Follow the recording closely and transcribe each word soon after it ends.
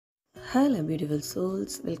Hello beautiful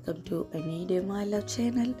souls, welcome to a new My Love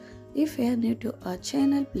channel. If you are new to our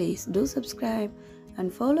channel, please do subscribe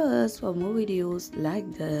and follow us for more videos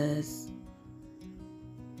like this.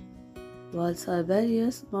 Walls are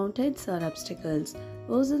barriers, mountains are obstacles,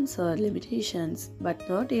 oceans are limitations, but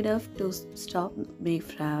not enough to stop me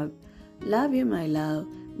from love you my love.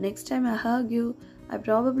 Next time I hug you, I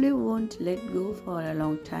probably won't let go for a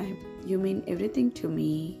long time. You mean everything to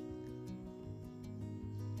me.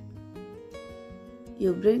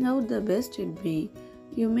 You bring out the best in me.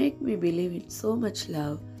 You make me believe in so much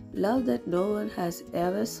love. Love that no one has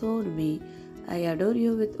ever shown me. I adore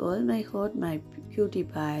you with all my heart, my cutie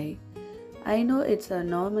pie. I know it's a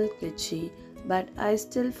normal cliche, but I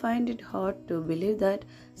still find it hard to believe that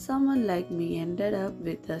someone like me ended up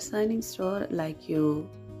with a shining star like you.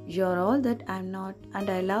 You're all that I'm not, and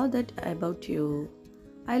I love that about you.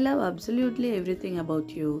 I love absolutely everything about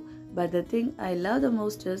you. But the thing I love the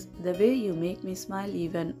most is the way you make me smile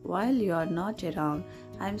even while you are not around.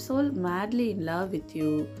 I'm so madly in love with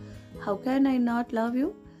you. How can I not love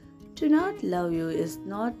you? To not love you is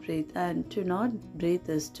not breathe, and to not breathe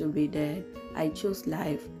is to be dead. I choose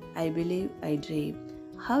life. I believe, I dream.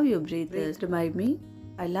 How you breathe is to remind me.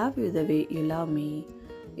 I love you the way you love me.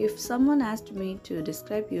 If someone asked me to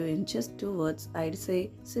describe you in just 2 words, I'd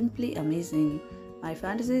say simply amazing. My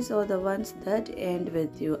fantasies are the ones that end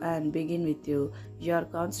with you and begin with you. You are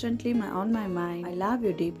constantly on my mind. I love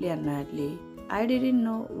you deeply and madly. I didn't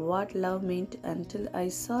know what love meant until I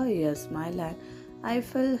saw your smile and I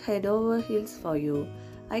fell head over heels for you.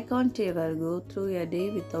 I can't ever go through a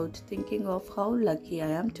day without thinking of how lucky I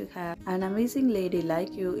am to have an amazing lady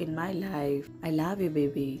like you in my life. I love you,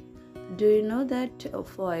 baby. Do you know that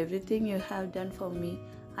for everything you have done for me,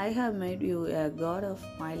 I have made you a god of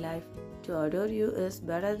my life. To adore you is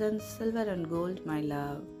better than silver and gold, my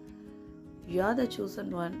love. You are the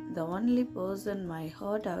chosen one, the only person my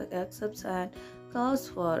heart accepts and cares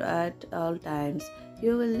for at all times.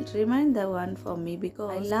 You will remain the one for me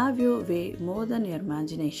because I love you way more than your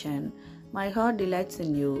imagination. My heart delights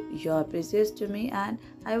in you. You are precious to me and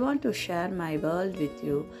I want to share my world with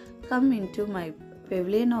you. Come into my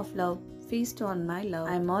pavilion of love. Feast on my love.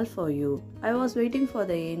 I'm all for you. I was waiting for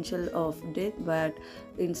the angel of death, but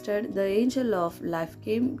instead the angel of life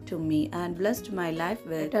came to me and blessed my life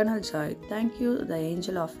with eternal joy. Thank you, the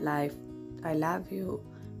angel of life. I love you.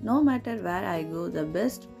 No matter where I go, the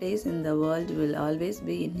best place in the world will always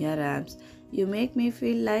be in your arms. You make me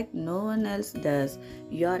feel like no one else does.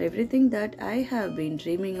 You are everything that I have been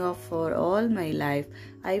dreaming of for all my life.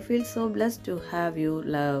 I feel so blessed to have you,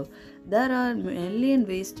 love. There are a million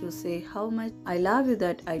ways to say how much I love you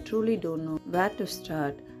that I truly don't know where to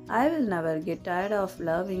start. I will never get tired of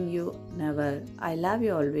loving you, never. I love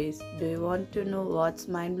you always. Do you want to know what's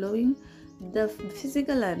mind-blowing? The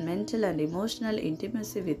physical and mental and emotional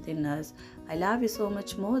intimacy within us. I love you so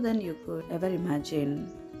much more than you could ever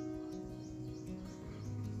imagine.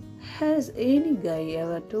 Has any guy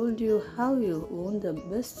ever told you how you own the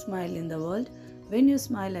best smile in the world? When you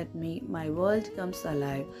smile at me, my world comes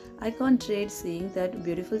alive. I can't trade seeing that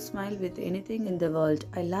beautiful smile with anything in the world.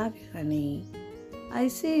 I love you, honey. I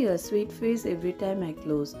see your sweet face every time I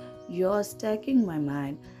close. You're stacking my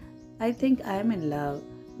mind. I think I'm in love.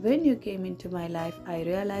 When you came into my life, I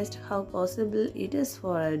realized how possible it is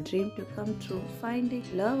for a dream to come true. Finding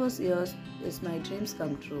love was yours is my dreams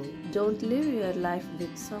come true. Don't live your life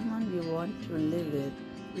with someone you want to live with.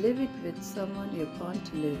 Live it with someone you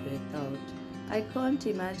can't live without. I can't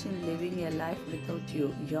imagine living a life without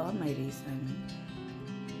you. You're my reason.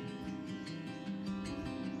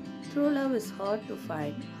 True love is hard to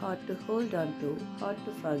find, hard to hold on to, hard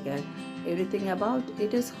to forget. Everything about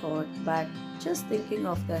it is hard, but just thinking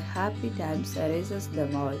of the happy times erases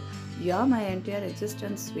them all. You're my entire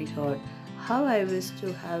existence, sweetheart. How I wish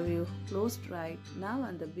to have you close right now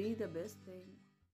and be the best thing.